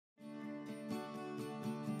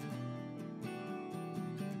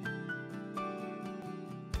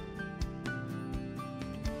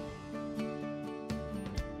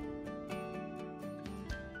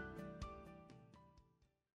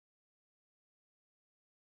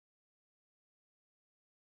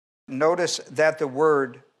Notice that the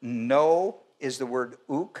word know is the word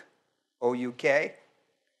ook, O-U-K.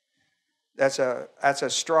 That's a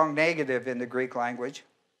strong negative in the Greek language.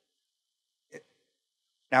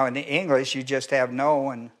 Now in the English, you just have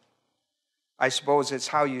no, and I suppose it's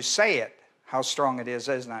how you say it, how strong it is,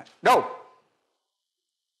 isn't it? No!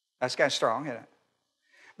 That's kind of strong, isn't it?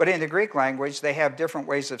 But in the Greek language, they have different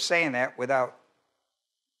ways of saying that without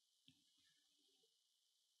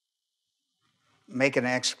making an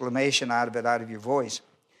exclamation out of it, out of your voice.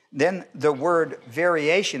 Then the word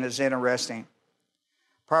variation is interesting.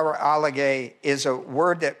 Paralage is a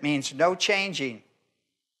word that means no changing.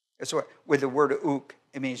 That's what, with the word ook,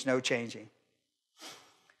 it means no changing.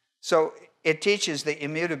 So it teaches the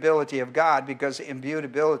immutability of God, because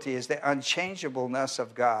immutability is the unchangeableness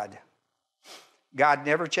of God. God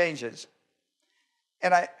never changes.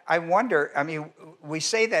 And I wonder, I mean, we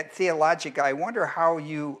say that theologically. I wonder how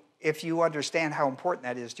if you understand how important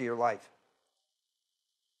that is to your life.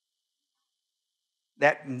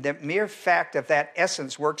 That the mere fact of that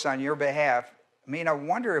essence works on your behalf. I mean, I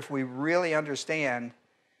wonder if we really understand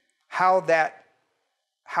how that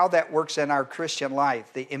works in our Christian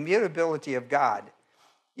life, the immutability of God.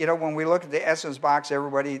 You know, when we look at the essence box,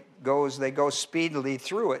 they go speedily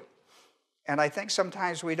through it. And I think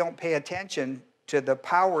sometimes we don't pay attention to the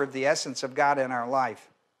power of the essence of God in our life.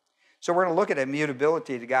 So we're going to look at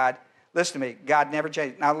immutability to God. Listen to me, God never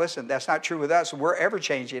changes. Now listen, that's not true with us. We're ever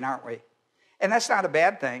changing, aren't we? And that's not a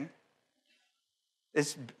bad thing.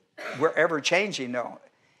 We're ever changing, though.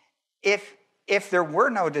 If there were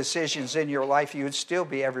no decisions in your life, you would still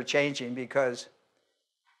be ever changing, because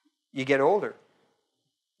you get older.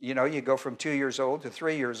 You know, you go from 2 years old to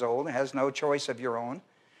 3 years old. It has no choice of your own.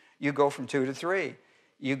 You go from 2 to 3.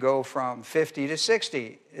 You go from 50 to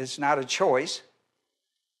 60. It's not a choice,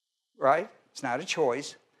 right? It's not a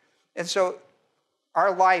choice. And so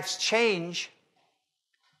our lives change.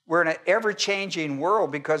 We're in an ever-changing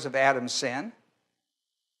world because of Adam's sin.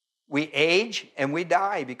 We age and we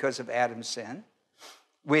die because of Adam's sin.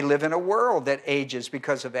 We live in a world that ages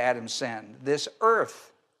because of Adam's sin. This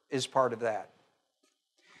earth is part of that.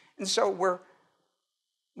 And so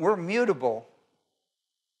we're mutable.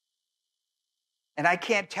 And I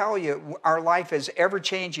can't tell you, our life is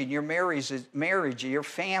ever-changing. Your marriage, your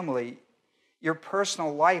family, your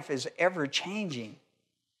personal life is ever-changing.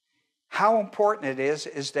 How important it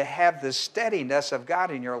is to have the steadiness of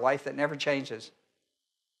God in your life that never changes.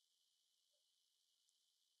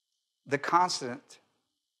 The constant,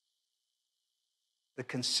 the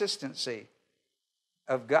consistency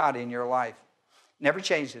of God in your life never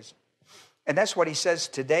changes. And that's what he says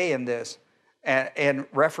today in this, in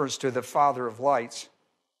reference to the Father of lights.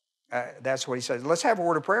 That's what he says. Let's have a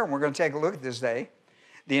word of prayer, and we're going to take a look at this day.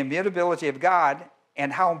 The immutability of God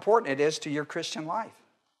and how important it is to your Christian life,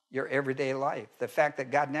 your everyday life. The fact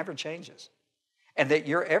that God never changes and that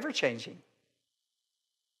you're ever changing.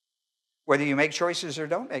 Whether you make choices or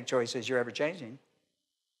don't make choices, you're ever changing.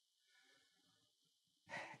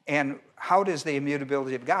 And how does the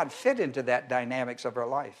immutability of God fit into that dynamics of our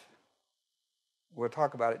life? We'll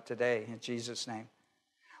talk about it today in Jesus' name.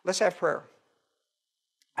 Let's have prayer.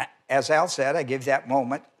 As Al said, I give that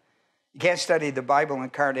moment. You can't study the Bible in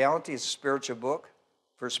carnality. It's a spiritual book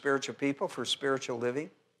for spiritual people, for spiritual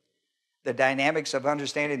living. The dynamics of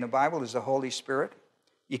understanding the Bible is the Holy Spirit.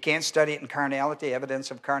 You can't study it in carnality. Evidence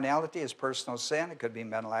of carnality is personal sin. It could be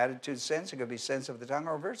mental attitude sins. It could be sins of the tongue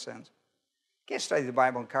or overt sins. You can't study the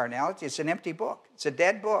Bible in carnality. It's an empty book. It's a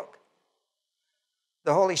dead book.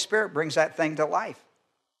 The Holy Spirit brings that thing to life.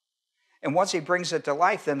 And once he brings it to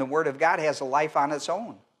life, then the Word of God has a life on its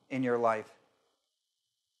own in your life.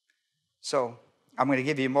 So I'm going to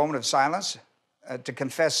give you a moment of silence to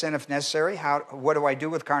confess sin if necessary. What do I do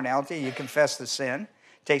with carnality? You confess the sin.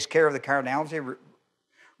 Takes care of the carnality.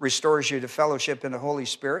 Restores you to fellowship in the Holy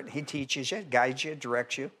Spirit. He teaches you, guides you,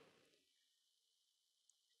 directs you.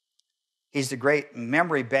 He's the great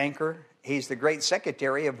memory banker. He's the great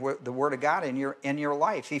secretary of the Word of God in your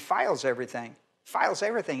life. He files everything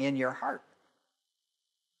in your heart.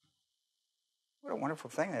 What a wonderful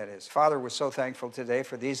thing that is. Father, we're so thankful today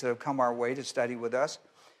for these that have come our way to study with us.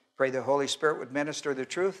 Pray the Holy Spirit would minister the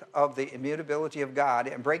truth of the immutability of God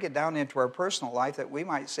and break it down into our personal life, that we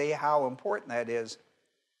might see how important that is.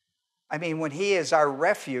 I mean, when he is our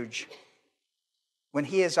refuge, in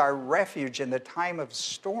the time of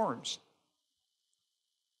storms,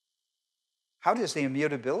 how does the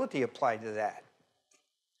immutability apply to that?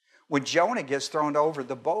 When Jonah gets thrown off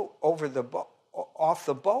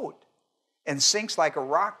the boat and sinks like a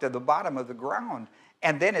rock to the bottom of the ground,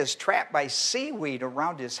 and then is trapped by seaweed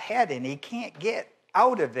around his head, and he can't get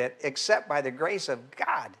out of it except by the grace of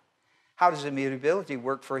God. How does immutability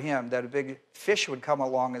work for him? That a big fish would come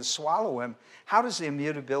along and swallow him. How does the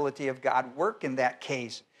immutability of God work in that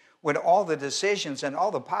case when all the decisions and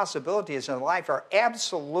all the possibilities in life are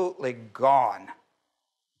absolutely gone?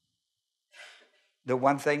 The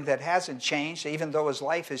one thing that hasn't changed, even though his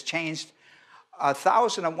life has changed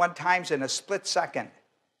 1,001 times in a split second,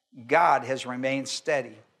 God has remained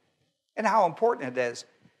steady. And how important it is.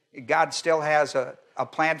 God still has a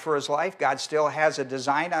plan for his life. God still has a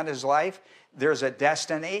design on his life. There's a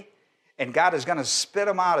destiny. And God is going to spit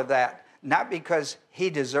him out of that. Not because he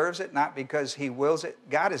deserves it, not because he wills it.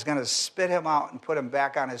 God is going to spit him out and put him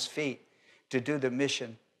back on his feet to do the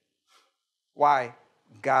mission. Why?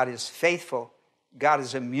 God is faithful. God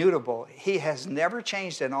is immutable. He has never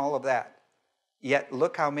changed in all of that. Yet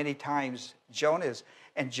look how many times Jonah's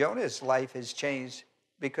life has changed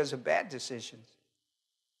because of bad decisions.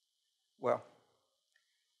 Well,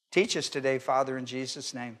 teach us today, Father, in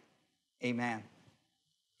Jesus' name. Amen.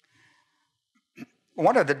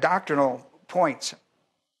 One of the doctrinal points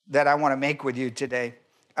that I want to make with you today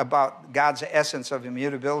about God's essence of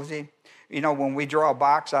immutability, you know, when we draw a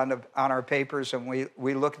box on our papers and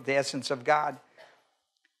we look at the essence of God,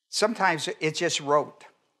 sometimes it's just rote.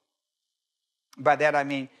 By that I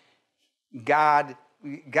mean God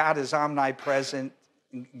is omnipresent.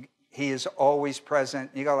 He is always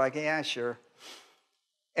present. You go like, yeah, sure.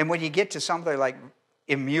 And when you get to something like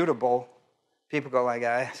immutable, people go like,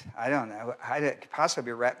 I don't know. How could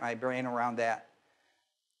possibly wrap my brain around that?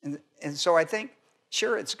 And so I think,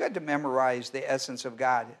 sure, it's good to memorize the essence of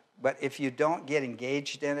God. But if you don't get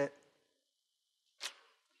engaged in it,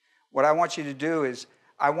 what I want you to do is,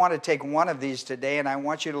 I want to take one of these today, and I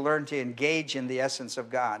want you to learn to engage in the essence of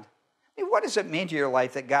God. I mean, what does it mean to your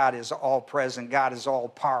life that God is all present, God is all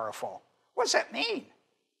powerful? What does that mean?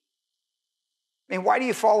 I mean, why do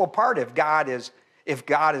you fall apart if God is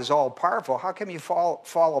all powerful? How come you fall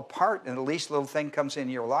apart and the least little thing comes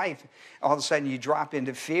into your life? All of a sudden you drop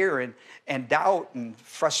into fear and doubt and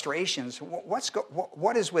frustrations.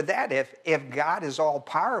 What is with that? If God is all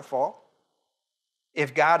powerful,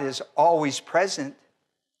 if God is always present,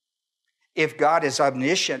 if God is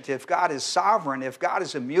omniscient, if God is sovereign, if God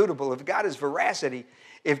is immutable, if God is veracity,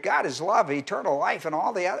 if God is love, eternal life, and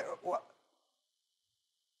all the other,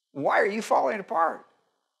 why are you falling apart?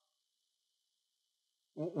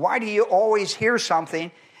 Why do you always hear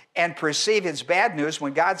something and perceive it's bad news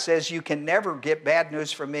when God says you can never get bad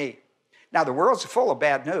news from me? Now, the world's full of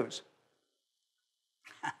bad news.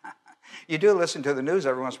 You do listen to the news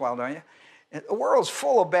every once in a while, don't you? The world's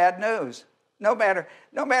full of bad news. No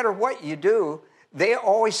matter what you do, they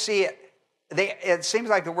always see it. It seems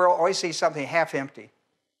like the world always sees something half empty,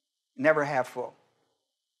 never half full.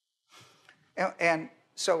 And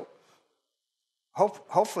so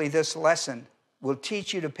hopefully this lesson will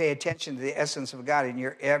teach you to pay attention to the essence of God in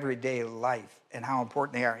your everyday life and how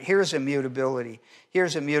important they are. Here's immutability.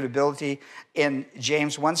 Here's immutability in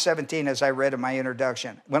James 1:17, as I read in my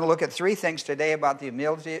introduction. I'm going to look at three things today about the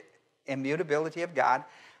immutability of God,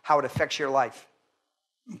 how it affects your life.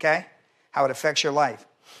 Okay? How it affects your life.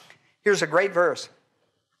 Here's a great verse.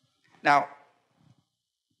 Now,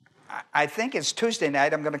 I think it's Tuesday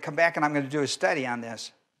night. I'm going to come back and I'm going to do a study on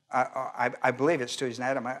this. I believe it's Tuesday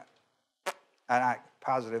night. I'm not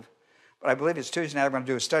positive. But I believe it's Tuesday night. I'm going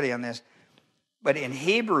to do a study on this. But in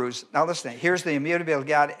Hebrews, now listen, here's the immutability of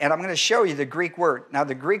God. And I'm going to show you the Greek word. Now,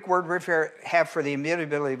 the Greek word we have for the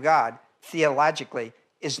immutability of God, theologically,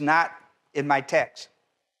 is not in my text.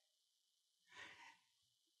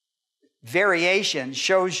 Variation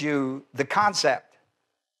shows you the concept.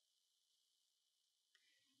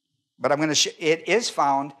 But I'm going to it is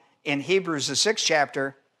found in Hebrews, the 6th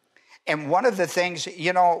chapter. And one of the things,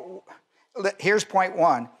 here's point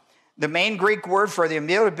one. The main Greek word for the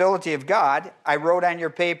immutability of God, I wrote on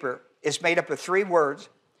your paper, is made up of three words.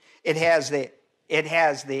 It has the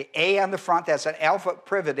A on the front. That's an alpha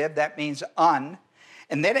privative. That means un.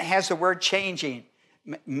 And then it has the word changing.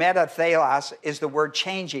 Metathelos is the word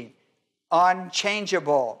changing.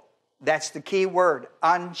 Unchangeable. That's the key word.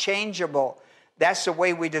 Unchangeable. That's the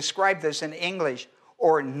way we describe this in English.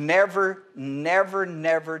 Or never, never,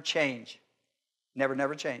 never change. Never,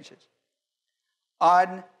 never changes.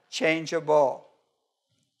 Unchangeable.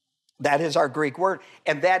 That is our Greek word.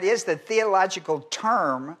 And that is the theological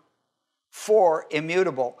term for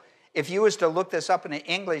immutable. If you was to look this up in an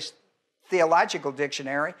English theological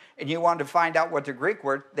dictionary and you wanted to find out what the Greek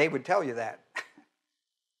word, they would tell you that.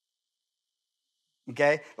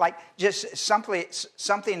 Okay? Like just something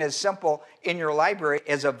as simple in your library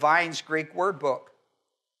as a Vine's Greek word book.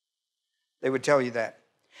 They would tell you that.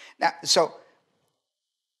 Now, so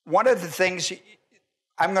one of the things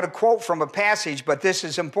I'm going to quote from a passage, but this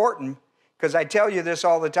is important because I tell you this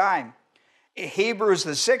all the time. Hebrews,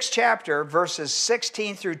 the 6th chapter, verses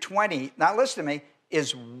 16 through 20, now listen to me,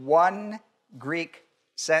 is one Greek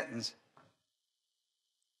sentence.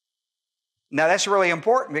 Now that's really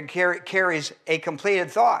important because it carries a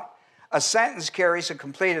completed thought. A sentence carries a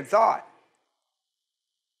completed thought.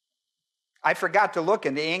 I forgot to look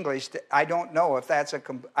into English. I don't know if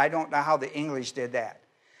I don't know how the English did that.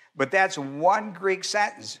 But that's one Greek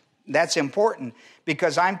sentence. That's important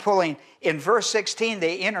because I'm pulling, in verse 16,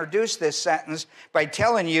 they introduce this sentence by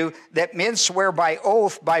telling you that men swear by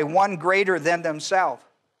oath by one greater than themselves.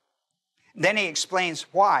 Then he explains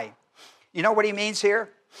why. You know what he means here?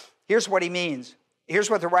 Here's what he means. Here's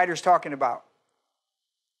what the writer's talking about.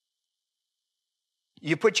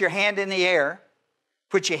 You put your hand in the air,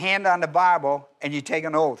 put your hand on the Bible, and you take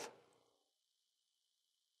an oath.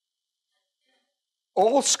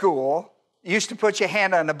 Old school used to put your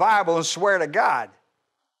hand on the Bible and swear to God.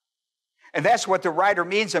 And that's what the writer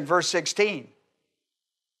means in verse 16.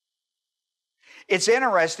 It's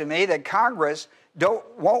interesting to me that Congress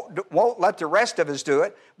won't let the rest of us do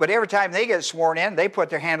it, but every time they get sworn in, they put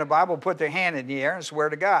their hand on the Bible, put their hand in the air, and swear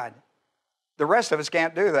to God. The rest of us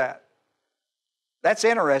can't do that. That's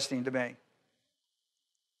interesting to me.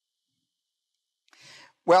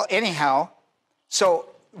 Well, anyhow, so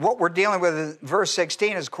what we're dealing with in verse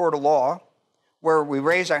 16 is court of law, where we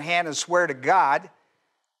raise our hand and swear to God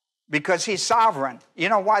because he's sovereign. You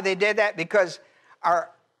know why they did that? Because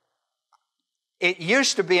it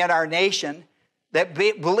used to be in our nation that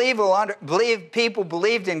people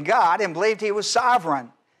believed in God and believed he was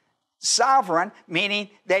sovereign. Sovereign, meaning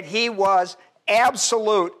that he was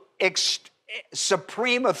absolute,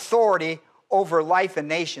 supreme authority over life and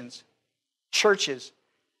nations, churches.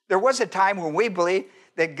 There was a time when we believed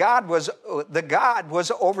that God was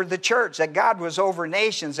over the church, that God was over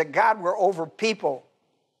nations, that God were over people.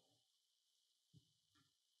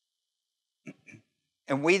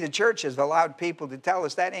 And we, the church, has allowed people to tell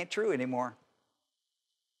us that ain't true anymore.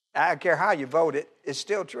 I don't care how you vote it, it's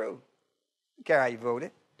still true. I don't care how you vote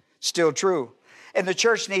it, it's still true. And the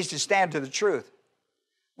church needs to stand to the truth.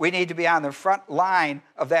 We need to be on the front line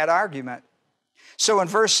of that argument. So in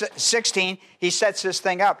verse 16, he sets this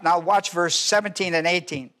thing up. Now watch verse 17 and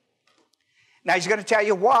 18. Now he's going to tell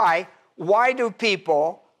you why. Why do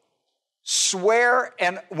people swear,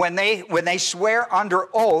 and when they swear under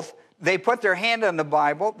oath, they put their hand on the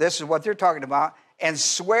Bible, this is what they're talking about, and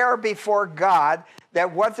swear before God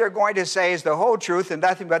that what they're going to say is the whole truth and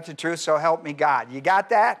nothing but the truth, so help me God. You got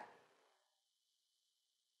that?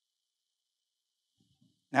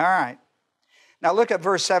 All right. Now look at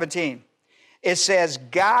verse 17. It says,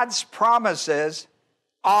 God's promises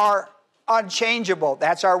are unchangeable.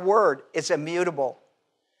 That's our word. It's immutable.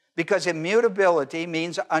 Because immutability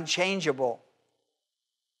means unchangeable.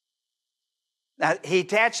 Now, he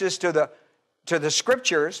attaches to the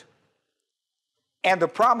scriptures and the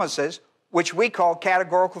promises, which we call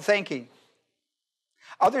categorical thinking.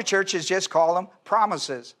 Other churches just call them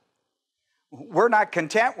promises. We're not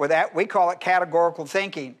content with that. We call it categorical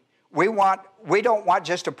thinking. We don't want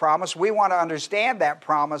just a promise. We want to understand that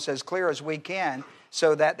promise as clear as we can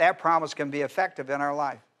so that that promise can be effective in our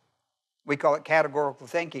life. We call it categorical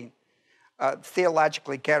thinking,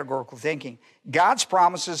 theologically categorical thinking. God's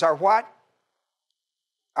promises are what?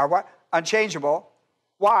 Are what? Unchangeable.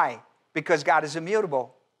 Why? Because God is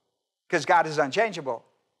immutable. Because God is unchangeable.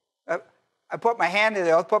 I put my hand in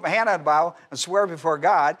the oath, put my hand on the Bible, and swear before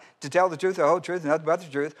God to tell the truth, the whole truth, and nothing but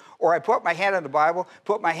the truth. Or I put my hand on the Bible,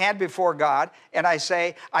 put my hand before God, and I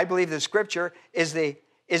say, I believe the Scripture is the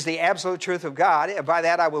absolute truth of God, and by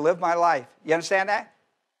that I will live my life. You understand that?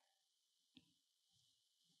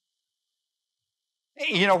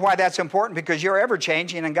 You know why that's important? Because you're ever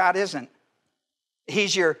changing and God isn't.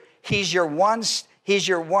 He's your one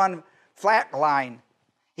flat line.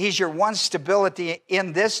 He's your one stability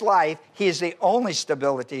in this life. He is the only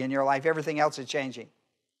stability in your life. Everything else is changing.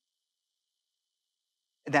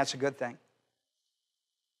 And that's a good thing.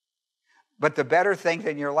 But the better thing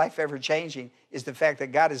than your life ever changing is the fact that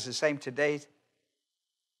God is the same today,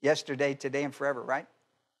 yesterday, today, and forever, right?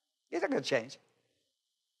 He's not going to change.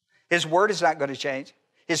 His word is not going to change.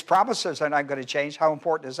 His promises are not going to change. How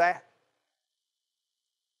important is that?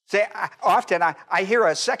 See, often I hear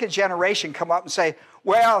a second generation come up and say,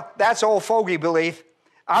 well, that's old fogey belief.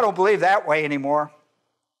 I don't believe that way anymore.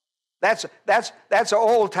 That's an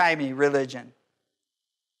old-timey religion.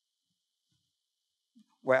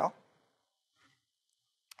 Well,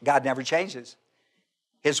 God never changes.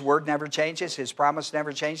 His word never changes. His promise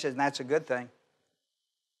never changes, and that's a good thing.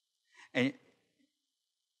 And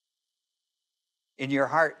In your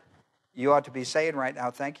heart, you ought to be saying right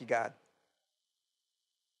now, thank you, God.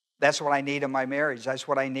 That's what I need in my marriage. That's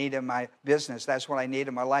what I need in my business. That's what I need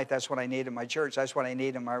in my life. That's what I need in my church. That's what I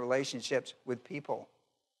need in my relationships with people.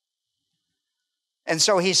 And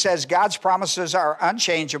so he says God's promises are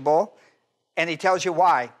unchangeable, and he tells you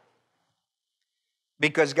why.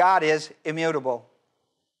 Because God is immutable.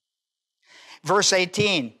 Verse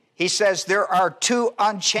 18, he says there are two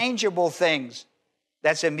unchangeable things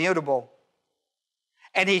that's immutable.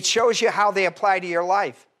 And he shows you how they apply to your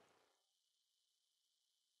life.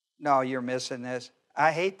 No, you're missing this.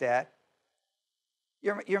 I hate that.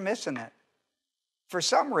 You're missing it. For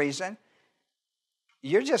some reason,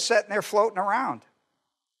 you're just sitting there floating around.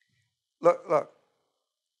 Look.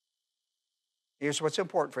 Here's what's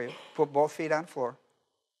important for you. Put both feet on the floor.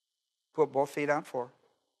 Put both feet on the floor.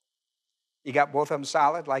 You got both of them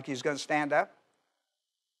solid, like he's going to stand up?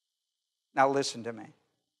 Now listen to me.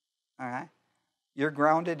 All right? You're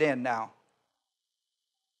grounded in now.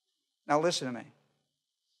 Now listen to me.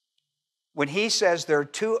 When he says there are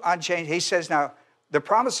two unchanged, he says now, the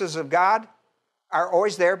promises of God are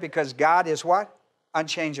always there because God is what?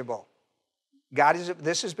 Unchangeable.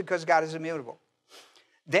 This is because God is immutable.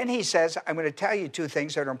 Then he says, I'm going to tell you two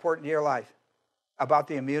things that are important to your life about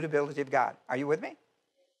the immutability of God. Are you with me?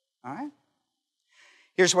 All right.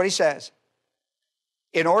 Here's what he says.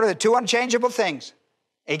 In order to two unchangeable things,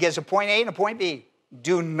 he gives a point A and a point B.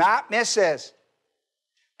 Do not miss this.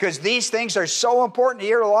 Because these things are so important to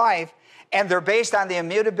your life, and they're based on the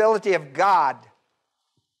immutability of God.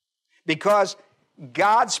 Because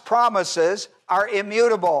God's promises are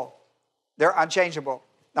immutable. They're unchangeable.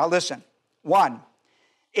 Now listen. 1,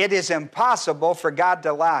 it is impossible for God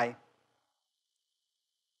to lie.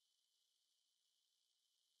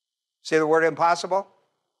 See the word impossible?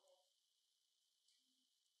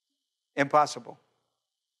 Impossible.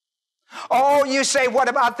 Oh, you say, what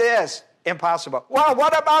about this? Impossible. Well,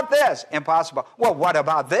 what about this? Impossible. Well, what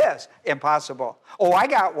about this? Impossible. Oh, I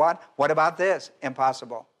got one. What about this?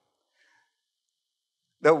 Impossible.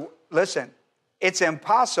 Listen, it's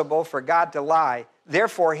impossible for God to lie.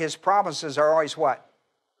 Therefore, his promises are always what?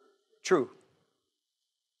 True.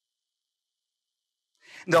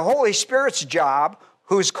 The Holy Spirit's job,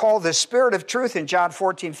 who's called the Spirit of Truth in John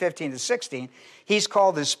 14:15-16, he's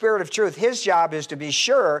called the Spirit of Truth. His job is to be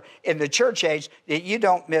sure in the church age that you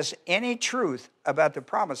don't miss any truth about the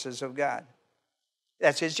promises of God.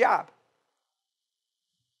 That's his job.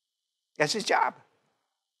 That's his job.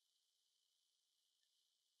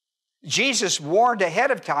 Jesus warned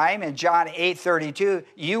ahead of time in John 8:32,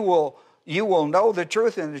 you will know the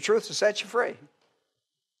truth, and the truth will set you free.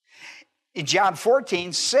 In John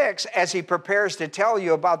 14:6, as he prepares to tell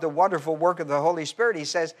you about the wonderful work of the Holy Spirit, he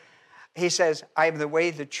says, I am the way,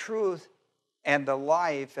 the truth, and the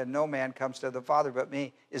life, and no man comes to the Father but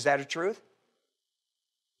me. Is that a truth?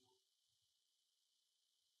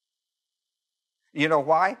 You know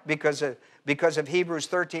why? Because of Hebrews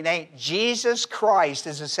 13:8. Jesus Christ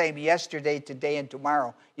is the same yesterday, today, and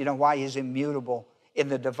tomorrow. You know why? He's immutable. In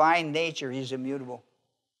the divine nature, he's immutable.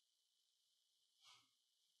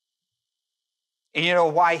 And you know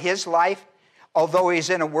why his life, although he's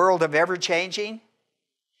in a world of ever-changing,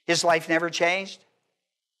 his life never changed?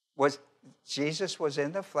 Jesus was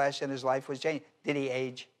in the flesh and his life was changed. Did he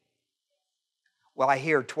age? Well, I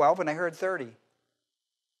hear 12 and I heard 30.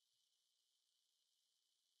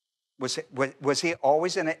 Was he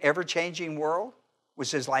always in an ever-changing world?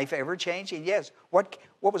 Was his life ever-changing? Yes. What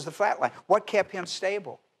was the flat line? What kept him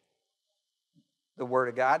stable? The Word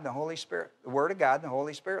of God and the Holy Spirit. The Word of God and the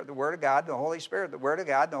Holy Spirit. The Word of God and the Holy Spirit. The Word of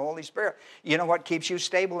God and the Holy Spirit. You know what keeps you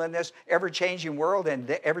stable in this ever-changing world and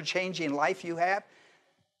the ever-changing life you have?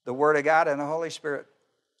 The Word of God and the Holy Spirit.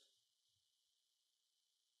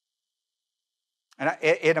 And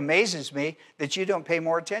it amazes me that you don't pay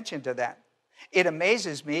more attention to that. It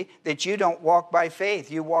amazes me that you don't walk by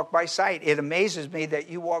faith. You walk by sight. It amazes me that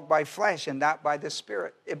you walk by flesh and not by the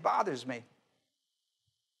Spirit. It bothers me.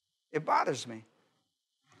 It bothers me.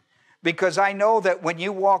 Because I know that when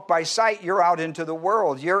you walk by sight, you're out into the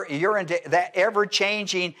world. You're into that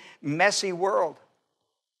ever-changing, messy world.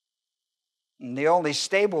 And the only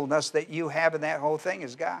stableness that you have in that whole thing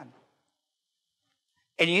is God.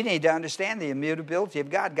 And you need to understand the immutability of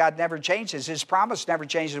God. God never changes. His promise never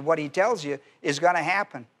changes. What he tells you is going to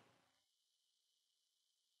happen.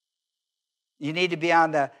 You need to be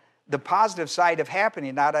on the positive side of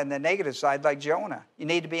happening, not on the negative side like Jonah. You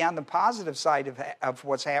need to be on the positive side of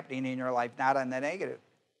what's happening in your life, not on the negative.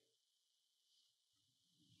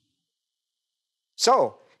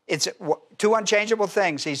 So, it's two unchangeable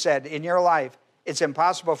things, he said, in your life. It's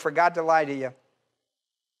impossible for God to lie to you.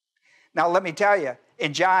 Now let me tell you,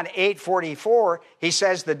 in John 8:44, he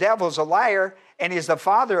says the devil's a liar and he's the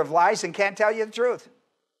father of lies and can't tell you the truth.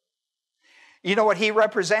 You know what he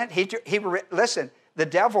represents? Listen, the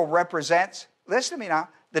devil represents, listen to me now,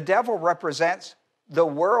 the devil represents the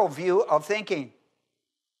worldview of thinking.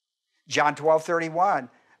 John 12:31,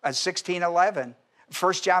 16:11,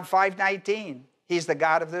 1 John 5:19. He's the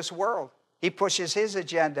God of this world. He pushes his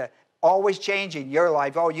agenda, always changing your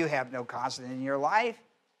life. Oh, you have no constant in your life.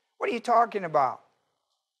 What are you talking about?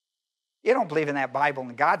 You don't believe in that Bible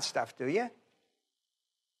and God stuff, do you?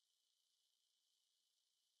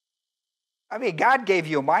 I mean, God gave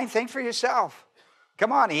you a mind. Think for yourself.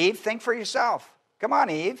 Come on, Eve. Think for yourself. Come on,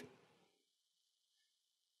 Eve.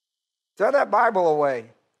 Throw that Bible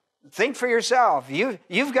away. Think for yourself.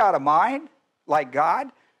 You've got a mind like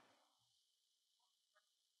God.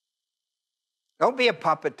 Don't be a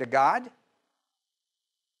puppet to God.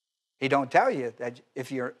 He don't tell you that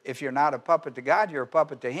if you're not a puppet to God, you're a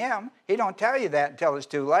puppet to him. He don't tell you that until it's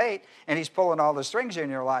too late, and he's pulling all the strings in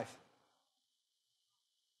your life.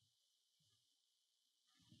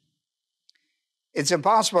 It's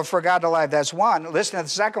impossible for God to lie. That's one. Listen to the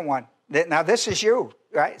second one. Now, this is you,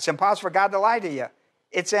 right? It's impossible for God to lie to you.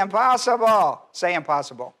 It's impossible. Say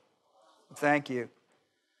impossible. Thank you.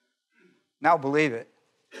 Now believe it.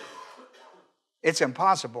 It's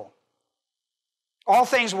impossible. All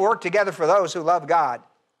things work together for those who love God.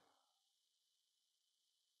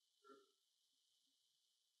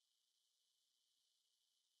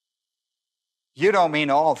 You don't mean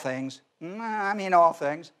all things. I mean all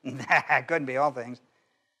things. It couldn't be all things.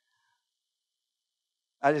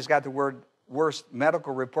 I just got the worst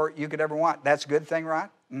medical report you could ever want. That's a good thing, Ron?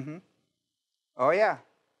 Mm-hmm. Oh, yeah.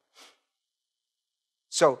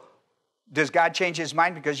 So, does God change his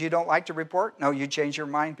mind because you don't like the report? No, you change your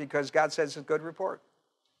mind because God says it's a good report.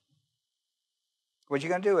 What are you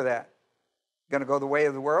going to do with that? Going to go the way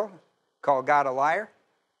of the world? Call God a liar?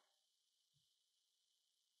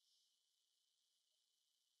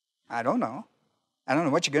 I don't know. I don't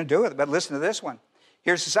know what you're going to do with it, but listen to this one.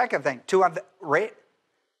 Here's the second thing. Two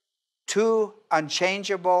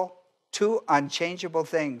unchangeable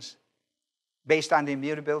things based on the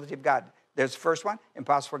immutability of God. There's the first one,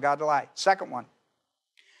 impossible for God to lie. Second one,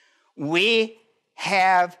 we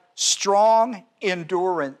have strong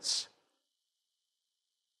endurance.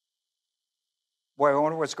 Boy, I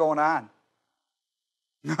wonder what's going on.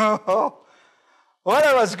 No.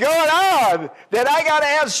 What's going on? That I got to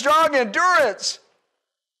have strong endurance.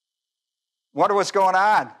 Wonder what's going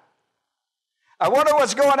on. I wonder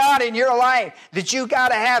what's going on in your life that you got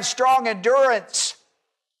to have strong endurance.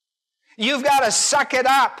 You've got to suck it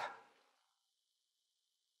up.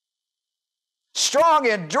 Strong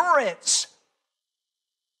endurance.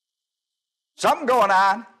 Something going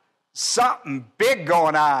on. Something big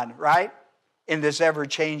going on, right? In this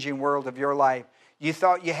ever-changing world of your life. You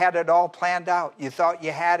thought you had it all planned out. You thought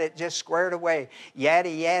you had it just squared away. Yada,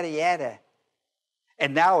 yada, yada.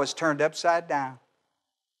 And now it's turned upside down.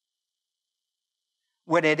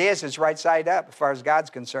 When it is, it's right side up as far as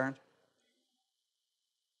God's concerned.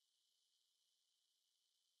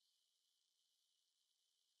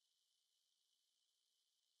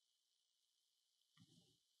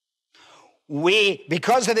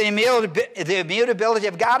 Because of the immutability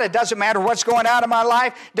of God, it doesn't matter what's going on in my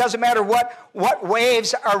life. It doesn't matter what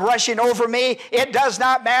waves are rushing over me. It does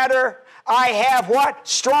not matter. I have what?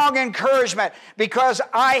 Strong encouragement because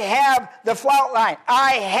I have the flout line.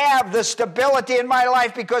 I have the stability in my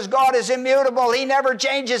life because God is immutable. He never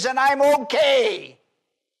changes and I'm okay.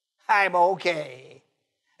 I'm okay.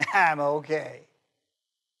 I'm okay.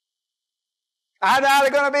 I'm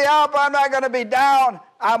not going to be up. I'm not going to be down.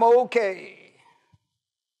 I'm okay.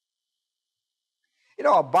 You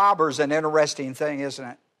know, a bobber's an interesting thing, isn't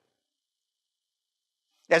it?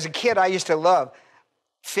 As a kid, I used to love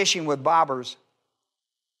fishing with bobbers.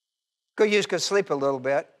 You could sleep a little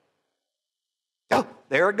bit. Oh,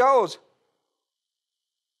 there it goes.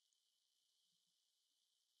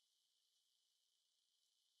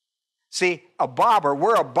 See,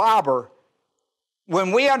 we're a bobber.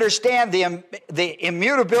 When we understand the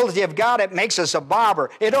immutability of God, it makes us a bobber.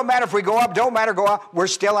 It don't matter if we go up, don't matter go up, we're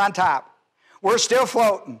still on top. We're still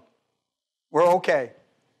floating. We're okay.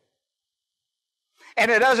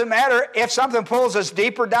 And it doesn't matter if something pulls us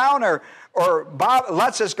deeper down or Bob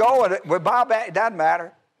lets us go. And with Bob, it doesn't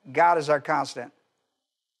matter. God is our constant.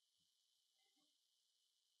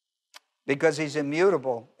 Because he's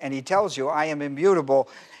immutable. And he tells you, I am immutable.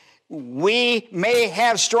 We may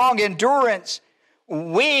have strong endurance.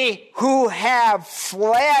 We who have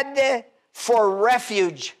fled for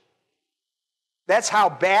refuge. That's how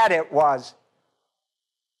bad it was.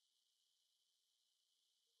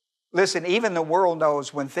 Listen, even the world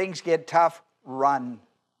knows when things get tough, run.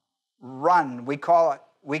 Run. We call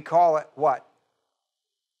it what?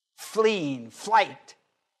 Fleeing, flight.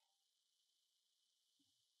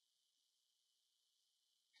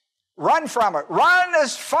 Run from it. Run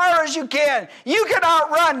as far as you can. You can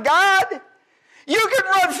outrun God. You can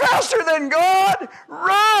run faster than God.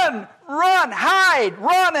 Run, hide,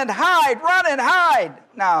 run and hide, run and hide.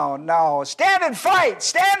 No. Stand and fight.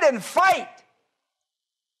 Stand and fight.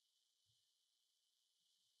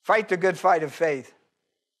 Fight the good fight of faith.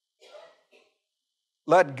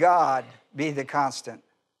 Let God be the constant.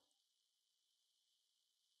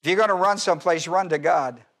 If you're going to run someplace, run to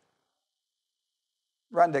God.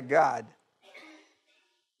 Run to God.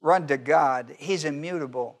 Run to God. He's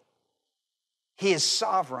immutable. He is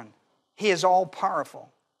sovereign. He is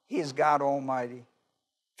all-powerful. He is God Almighty.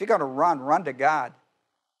 If you're going to run to God.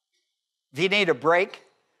 If you need a break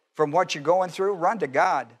from what you're going through, run to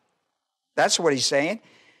God. That's what he's saying.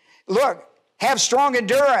 Look, have strong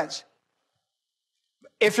endurance.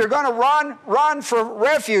 If you're going to run for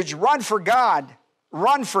refuge, run for God.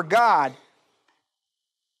 Run for God.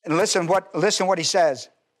 And listen what he says.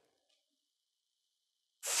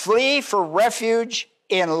 Flee for refuge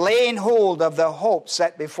in laying hold of the hope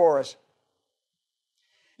set before us.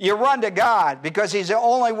 You run to God because he's the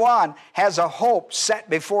only one has a hope set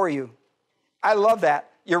before you. I love that.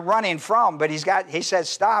 You're running from, but he says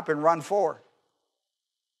stop and run for.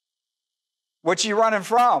 What you running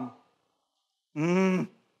from? Then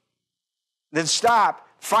stop.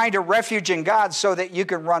 Find a refuge in God so that you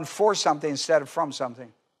can run for something instead of from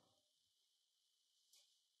something.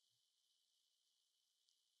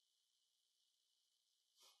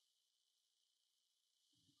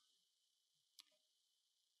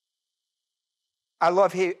 I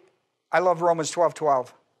love Romans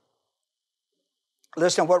 12:12.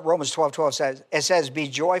 Listen to what Romans 12:12 says. It says, be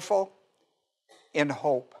joyful in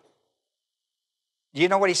hope. Do you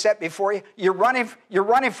know what he set before you? You're running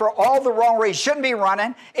for all the wrong reasons. You shouldn't be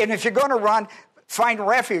running. And if you're going to run, find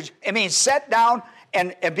refuge. It means sit down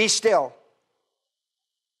and be still.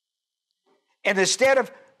 And instead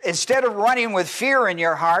of running with fear in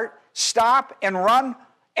your heart, stop and run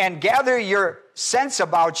and gather your sense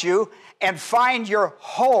about you and find your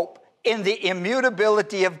hope in the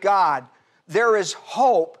immutability of God. There is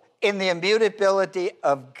hope in the immutability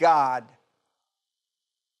of God.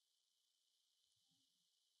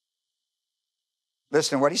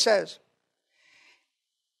 Listen to what he says.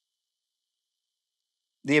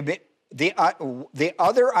 The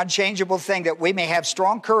other unchangeable thing, that we may have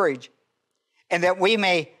strong courage, and that we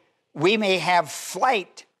may have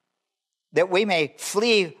flight, that we may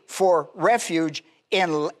flee for refuge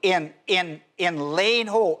in laying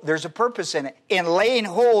hold. There's a purpose in it. In laying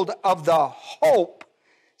hold of the hope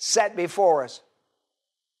set before us.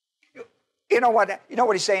 You know what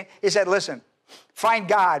he's saying? He said, listen, find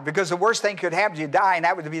God, because the worst thing could happen is you die, and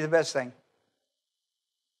that would be the best thing.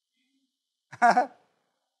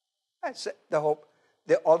 That's the hope.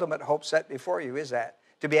 The ultimate hope set before you is that.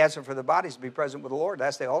 To be absent for the bodies, to be present with the Lord.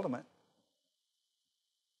 That's the ultimate.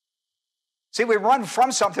 See, we run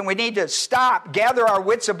from something. We need to stop, gather our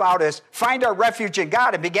wits about us, find our refuge in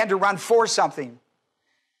God, and begin to run for something.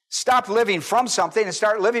 Stop living from something and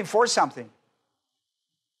start living for something.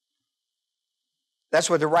 That's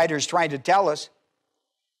what the writer is trying to tell us.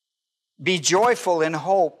 Be joyful in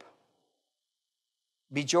hope.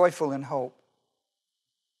 Be joyful in hope.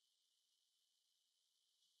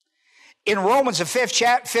 In Romans, the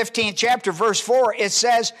 15th chapter, verse 4, it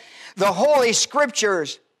says, the Holy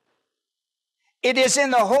Scriptures. It is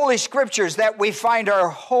in the Holy Scriptures that we find our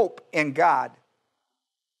hope in God.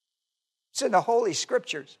 It's in the Holy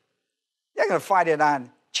Scriptures. You're going to find it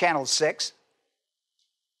on Channel 6,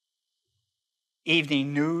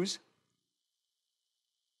 Evening News.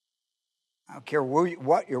 I don't care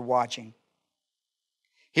what you're watching.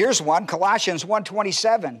 Here's one, Colossians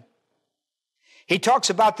 1:27. He talks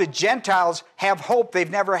about the Gentiles have hope they've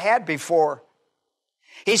never had before.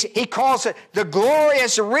 He calls it the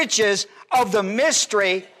glorious riches of the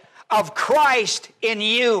mystery of Christ in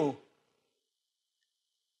you.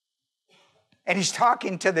 And he's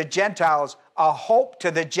talking to the Gentiles, a hope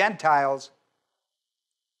to the Gentiles.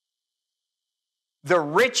 The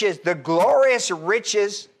riches, the glorious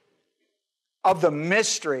riches of the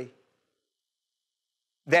mystery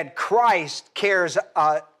that Christ cares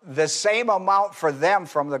the same amount for them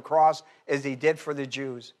from the cross as he did for the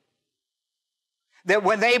Jews. That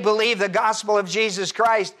when they believe the gospel of Jesus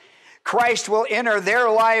Christ, Christ will enter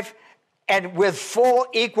their life and with full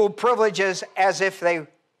equal privileges as if a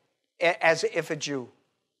Jew.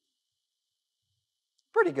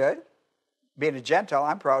 Pretty good. Being a Gentile,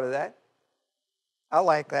 I'm proud of that. I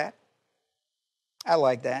like that. I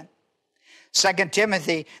like that. 2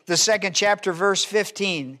 Timothy, the 2nd chapter, verse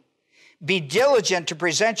 15. Be diligent to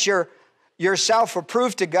present yourself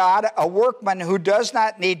approved to God, a workman who does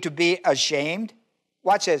not need to be ashamed.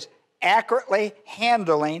 Watch this. Accurately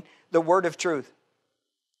handling the word of truth.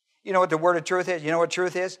 You know what the word of truth is? You know what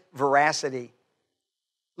truth is? Veracity.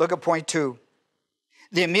 Look at point 2.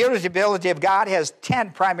 The immutability of God has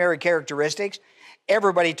 10 primary characteristics.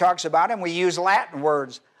 Everybody talks about them. We use Latin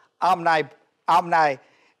words, omnipresent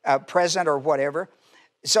or whatever.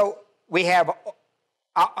 So we have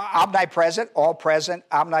omnipresent, all present,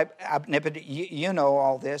 omnipotent. You know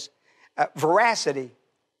all this. Veracity.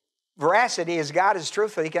 Veracity is God is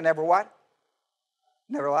truthful. He can never what?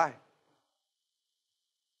 Never lie.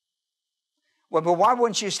 Well, but why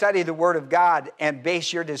wouldn't you study the Word of God and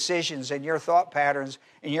base your decisions and your thought patterns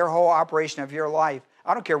and your whole operation of your life?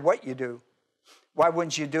 I don't care what you do. Why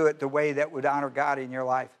wouldn't you do it the way that would honor God in your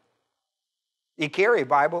life? You carry a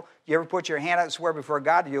Bible. You ever put your hand out and swear before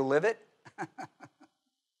God, you'll live it?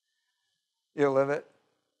 You'll live it.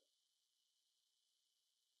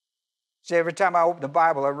 See, every time I open the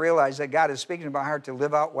Bible, I realize that God is speaking to my heart to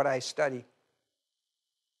live out what I study.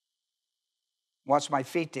 He wants my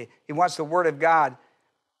feet to, He wants the Word of God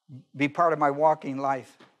be part of my walking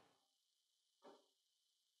life.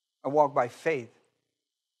 I walk by faith,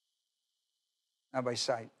 not by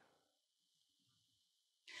sight.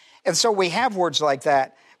 And so we have words like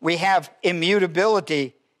that. We have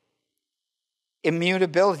immutability,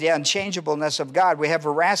 unchangeableness of God. We have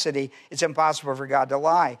veracity. It's impossible for God to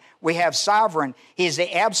lie. We have sovereign. He is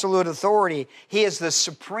the absolute authority. He is the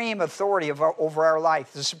supreme authority over our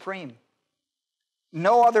life, the supreme.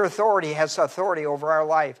 No other authority has authority over our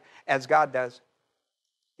life as God does.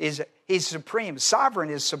 He's supreme. Sovereign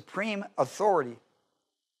is supreme authority.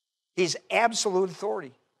 He's absolute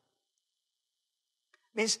authority.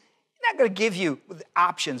 He's not going to give you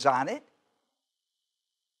options on it.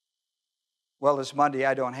 Well, it's Monday,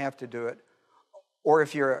 I don't have to do it. Or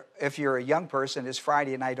if you're a young person, it's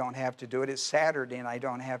Friday and I don't have to do it. It's Saturday and I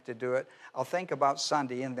don't have to do it. I'll think about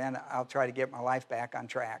Sunday and then I'll try to get my life back on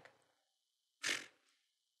track.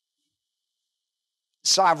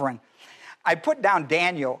 Sovereign. I put down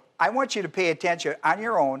Daniel. I want you to pay attention on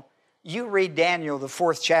your own. You read Daniel, the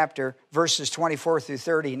 4th chapter, verses 24 through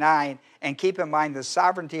 39, and keep in mind the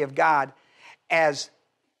sovereignty of God as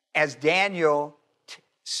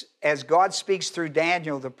God speaks through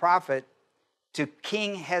Daniel, the prophet, to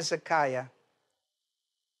King Hezekiah.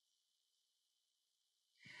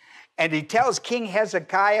 And he tells King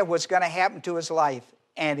Hezekiah what's going to happen to his life,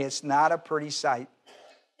 and it's not a pretty sight.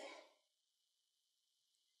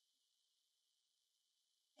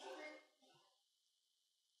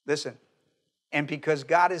 Listen, and because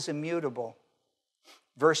God is immutable,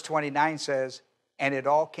 verse 29 says, and it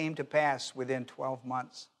all came to pass within 12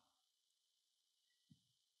 months.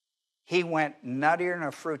 He went nuttier than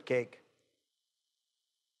a fruitcake.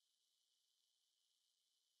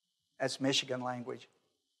 That's Michigan language.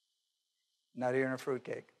 Nuttier than a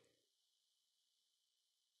fruitcake.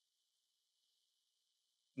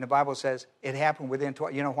 And the Bible says it happened within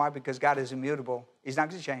 12. You know why? Because God is immutable. He's not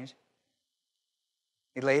going to change.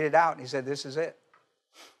 He laid it out and he said, this is it.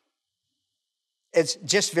 It's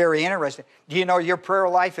just very interesting. Do you know your prayer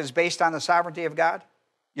life is based on the sovereignty of God?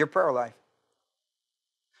 Your prayer life.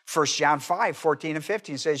 1 John 5, 14 and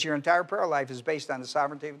 15 says your entire prayer life is based on the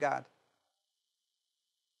sovereignty of God.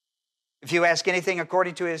 If you ask anything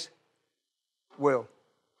according to His will.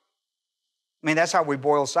 I mean, that's how we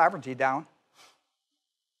boil sovereignty down.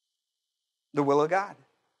 The will of God.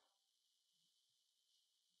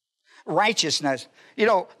 Righteousness. You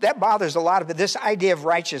know, that bothers a lot of it. This idea of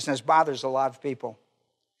righteousness bothers a lot of people.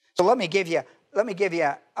 So let me give you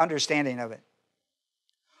an understanding of it.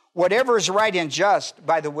 Whatever is right and just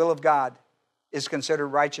by the will of God is considered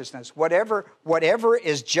righteousness. Whatever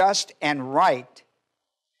is just and right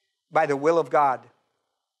by the will of God.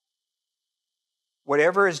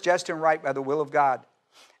 Whatever is just and right by the will of God.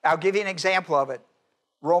 I'll give you an example of it.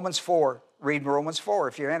 Romans 4. Read Romans 4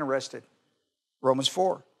 if you're interested. Romans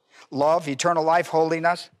 4. Love, eternal life,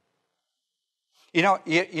 holiness. You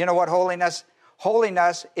know what holiness?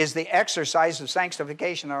 Holiness is the exercise of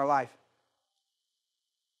sanctification in our life.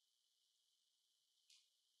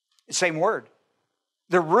 Same word.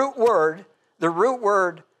 The root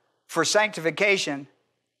word for sanctification,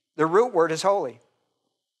 the root word is holy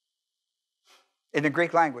in the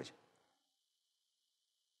Greek language.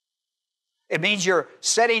 It means you're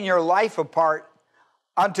setting your life apart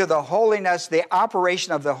unto the holiness, the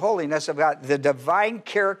operation of the holiness of God, the divine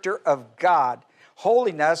character of God.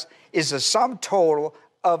 Holiness is the sum total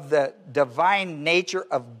of the divine nature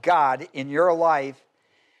of God in your life,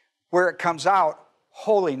 where it comes out,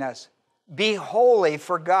 holiness. Be holy,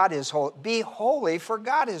 for God is holy. Be holy, for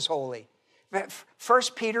God is holy. 1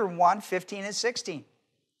 Peter 1, 15 and 16.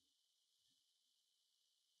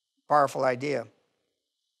 Powerful idea.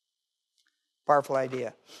 Powerful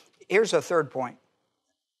idea. Here's a third point.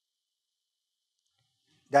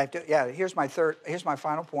 Here's my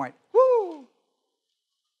final point. Woo!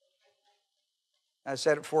 I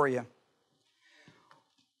said it for you.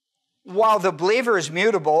 While the believer is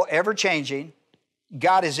mutable, ever changing,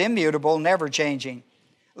 God is immutable, never changing.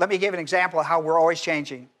 Let me give an example of how we're always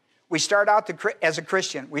changing. We start out as a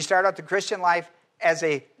Christian. We start out the Christian life as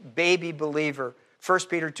a baby believer. 1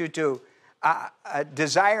 Peter 2:2.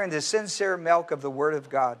 Desiring the sincere milk of the Word of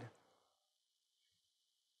God.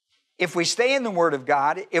 If we stay in the Word of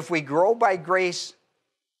God, if we grow by grace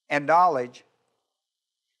and knowledge,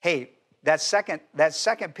 hey, that second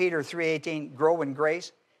Peter 3:18, grow in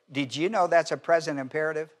grace, did you know that's a present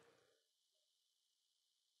imperative?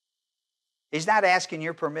 He's not asking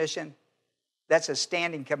your permission. That's a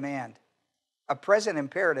standing command. A present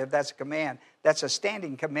imperative, that's a command. That's a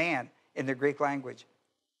standing command in the Greek language.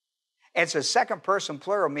 It's a second person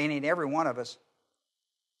plural, meaning every one of us.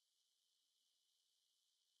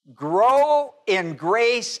 Grow in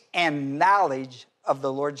grace and knowledge of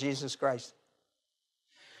the Lord Jesus Christ.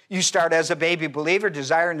 You start as a baby believer,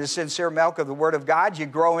 desiring the sincere milk of the Word of God. You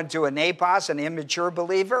grow into an apos, an immature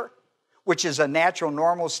believer, which is a natural,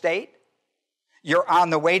 normal state. You're on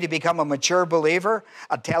the way to become a mature believer,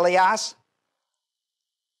 a teleos.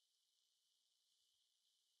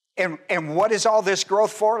 And what is all this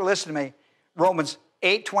growth for? Listen to me. Romans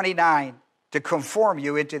 8:29, to conform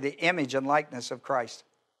you into the image and likeness of Christ.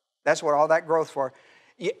 That's what all that growth for.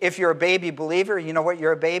 If you're a baby believer, you know what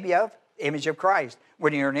you're a baby of? Image of Christ.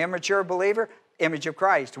 When you're an immature believer, image of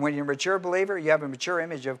Christ. When you're a mature believer, you have a mature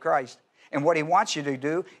image of Christ. And what he wants you to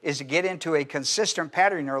do is to get into a consistent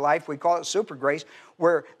pattern in your life. We call it super grace,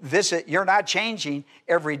 where you're not changing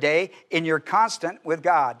every day and you're constant with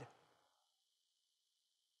God.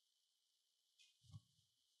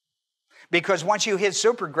 Because once you hit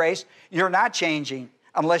super grace, you're not changing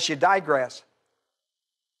unless you digress.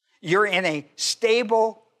 You're in a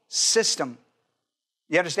stable system.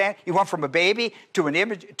 You understand? You went from a baby to an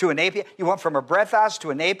image to an apios. You went from a breathos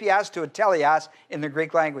to an apios to a teleos in the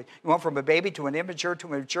Greek language. You went from a baby to an immature to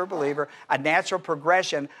a mature believer, a natural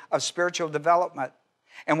progression of spiritual development.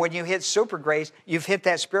 And when you hit super grace, you've hit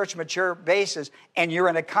that spiritual mature basis, and you're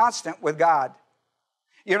in a constant with God.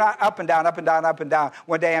 You're not up and down, up and down, up and down.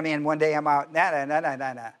 One day I'm in, one day I'm out.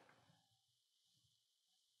 Nah.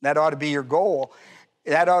 That ought to be your goal.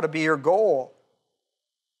 That ought to be your goal.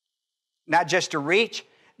 Not just to reach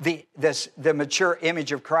the mature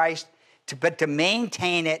image of Christ, but to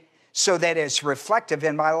maintain it so that it's reflective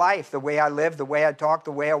in my life, the way I live, the way I talk,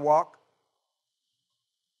 the way I walk.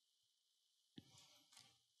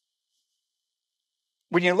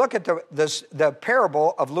 When you look at the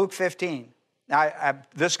parable of Luke 15, now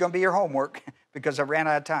this is going to be your homework because I ran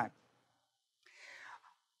out of time.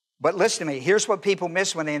 But listen to me. Here's what people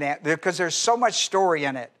miss when they because there's so much story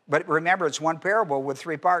in it. But remember, it's one parable with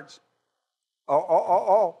 3 parts.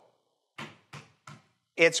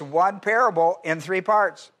 It's one parable in 3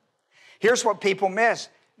 parts. Here's what people miss.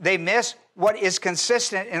 They miss what is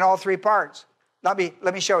consistent in all 3 parts. Let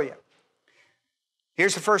me show you.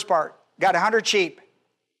 Here's the first part. Got 100 sheep.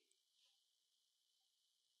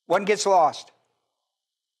 One gets lost.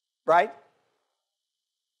 Right?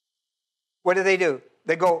 What do?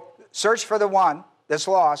 They go search for the one that's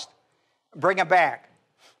lost, bring him back.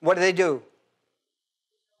 What do?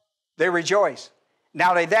 They rejoice.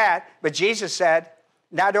 Not only that, but Jesus said,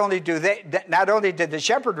 not only did the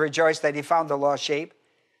shepherd rejoice that he found the lost sheep,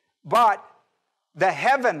 but the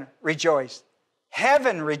heaven rejoiced.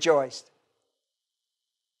 Heaven rejoiced.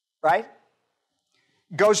 Right?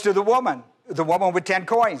 Goes to the woman with 10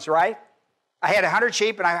 coins, right? I had 100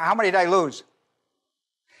 sheep, and how many did I lose?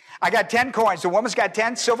 I got 10 coins. The woman's got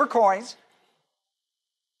 10 silver coins.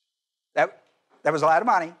 That was a lot of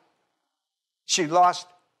money. She lost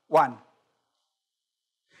 1.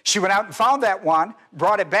 She went out and found that one,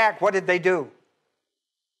 brought it back. What did they do?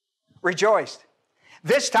 Rejoiced.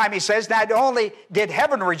 This time he says, not only did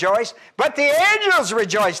heaven rejoice, but the angels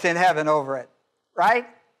rejoiced in heaven over it. Right?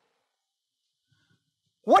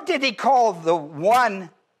 What did he call the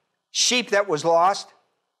one sheep that was lost?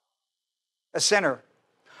 A sinner.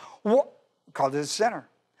 Called it a sinner.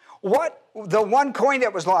 The one coin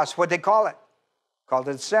that was lost, what did they call it? Called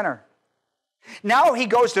it a sinner. Now he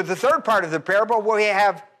goes to the third part of the parable where we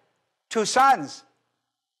have 2 sons.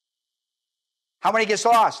 How many gets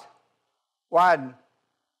lost? One.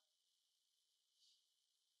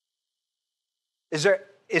 Is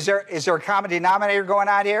there a common denominator going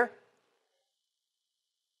on here?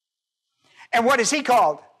 And what is he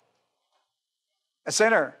called? A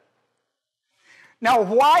sinner. Now,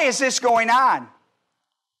 why is this going on?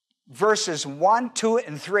 Verses 1, 2,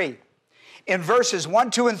 and 3. In verses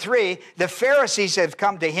 1, 2, and 3, the Pharisees have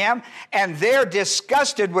come to him, and they're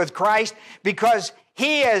disgusted with Christ because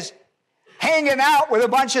he is hanging out with a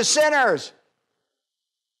bunch of sinners.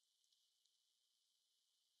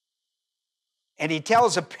 And he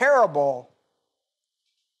tells a parable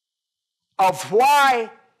of why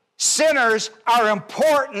sinners are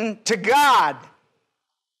important to God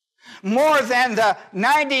more than the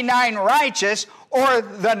 99 righteous or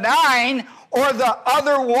the 9 or the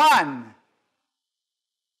other one.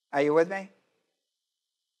 Are you with me?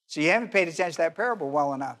 So you haven't paid attention to that parable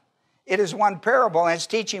well enough. It is one parable and it's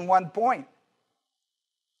teaching one point.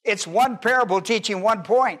 It's one parable teaching one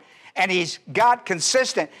point. And he's got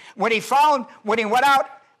consistent. When the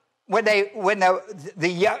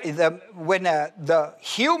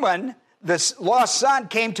lost son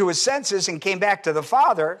came to his senses and came back to the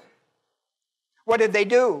Father, what did they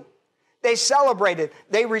do? They celebrated.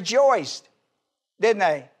 They rejoiced, didn't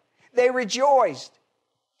they? They rejoiced.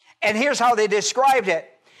 And here's how they described it.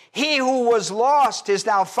 He who was lost is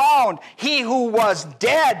now found. He who was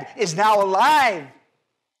dead is now alive.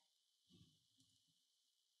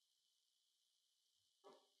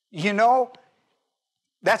 You know,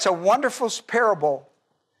 that's a wonderful parable,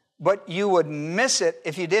 but you would miss it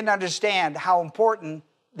if you didn't understand how important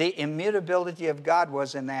the immutability of God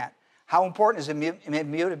was in that. How important is the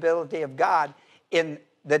immutability of God in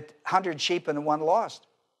the 100 sheep and the one lost?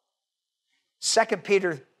 2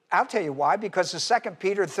 Peter, I'll tell you why, because the 2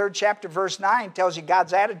 Peter 3rd chapter verse 9 tells you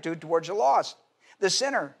God's attitude towards the lost, the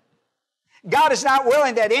sinner. God is not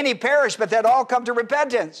willing that any perish, but that all come to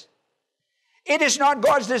repentance. It is not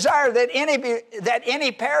God's desire that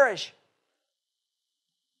any perish.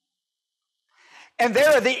 And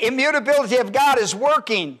there the immutability of God is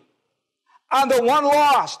working on the one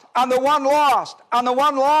lost, on the one lost, on the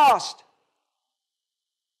one lost.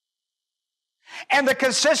 And the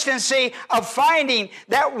consistency of finding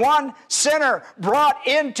that one sinner brought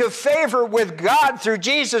into favor with God through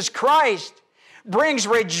Jesus Christ brings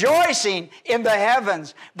rejoicing in the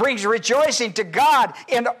heavens, brings rejoicing to God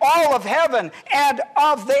in all of heaven and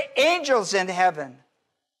of the angels in heaven.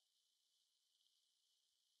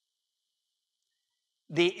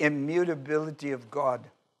 The immutability of God.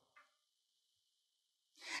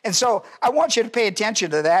 And so I want you to pay attention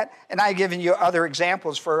to that, and I've given you other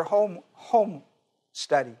examples for home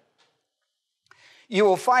study. You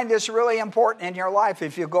will find this really important in your life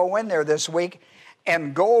if you go in there this week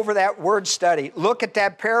and go over that word study. Look at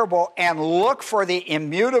that parable and look for the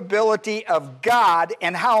immutability of God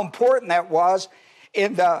and how important that was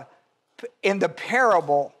in the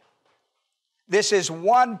parable. This is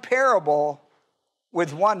one parable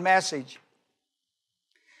with one message.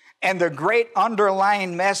 And the great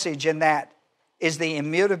underlying message in that is the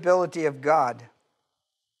immutability of God.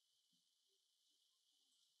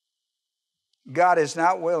 God is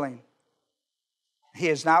not willing. He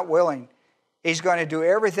is not willing. He's going to do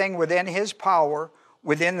everything within his power,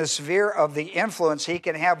 within the sphere of the influence he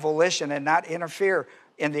can have volition and not interfere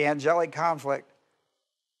in the angelic conflict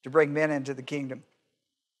to bring men into the kingdom.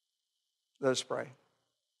 Let's pray.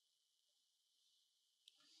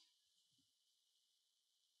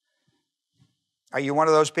 Are you one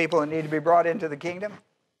of those people that need to be brought into the kingdom?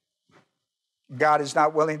 God is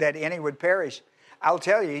not willing that any would perish. I'll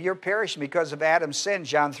tell you, you're perishing because of Adam's sin,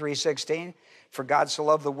 John 3:16. For God so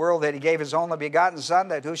loved the world that he gave his only begotten Son,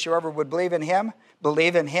 that whosoever would believe in him,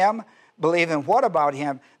 believe in what about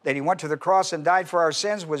him? That he went to the cross and died for our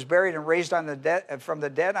sins, was buried and raised from the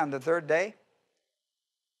dead on the third day.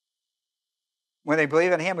 When they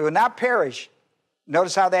believe in him, he will not perish.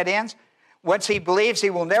 Notice how that ends? Once he believes, he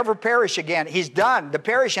will never perish again. He's done. The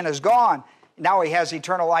perishing is gone. Now he has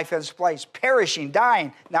eternal life in his place. Perishing,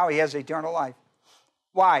 dying, now he has eternal life.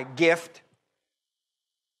 Why? Gift.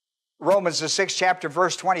 Romans the 6th chapter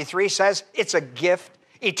verse 23 says it's a gift.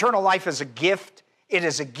 Eternal life is a gift. It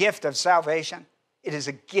is a gift of salvation. It is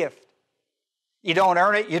a gift. You don't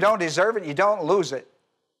earn it, you don't deserve it, you don't lose it.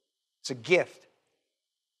 It's a gift.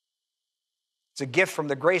 It's a gift from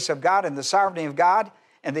the grace of God and the sovereignty of God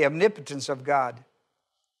and the omnipotence of God.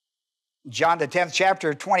 John the 10th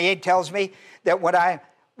chapter 28 tells me that when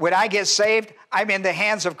I get saved, I'm in the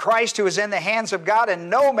hands of Christ who is in the hands of God, and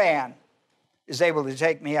no man is able to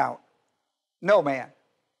take me out. No man.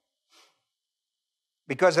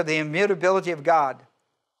 Because of the immutability of God.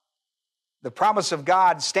 The promise of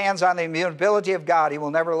God stands on the immutability of God. He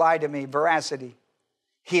will never lie to me. Veracity.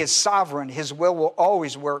 He is sovereign. His will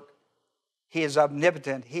always work. He is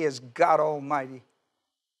omnipotent. He is God Almighty.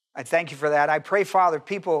 I thank you for that. I pray, Father,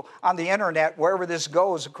 people on the internet, wherever this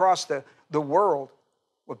goes across the world,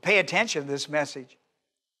 will pay attention to this message.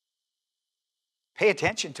 Pay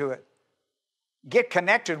attention to it. Get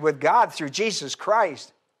connected with God through Jesus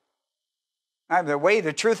Christ. I'm the way,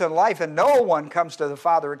 the truth, and life, and no one comes to the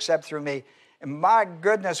Father except through me. And my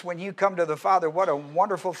goodness, when you come to the Father, what a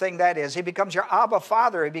wonderful thing that is. He becomes your Abba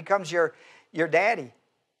Father. He becomes your daddy.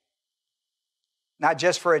 Not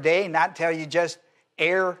just for a day, not until you just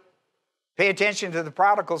err. Pay attention to the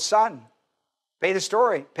prodigal son. Pay the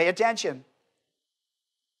story. Pay attention.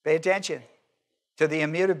 Pay attention to the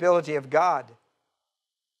immutability of God.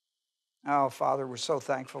 Oh, Father, we're so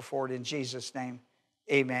thankful for it in Jesus' name.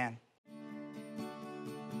 Amen.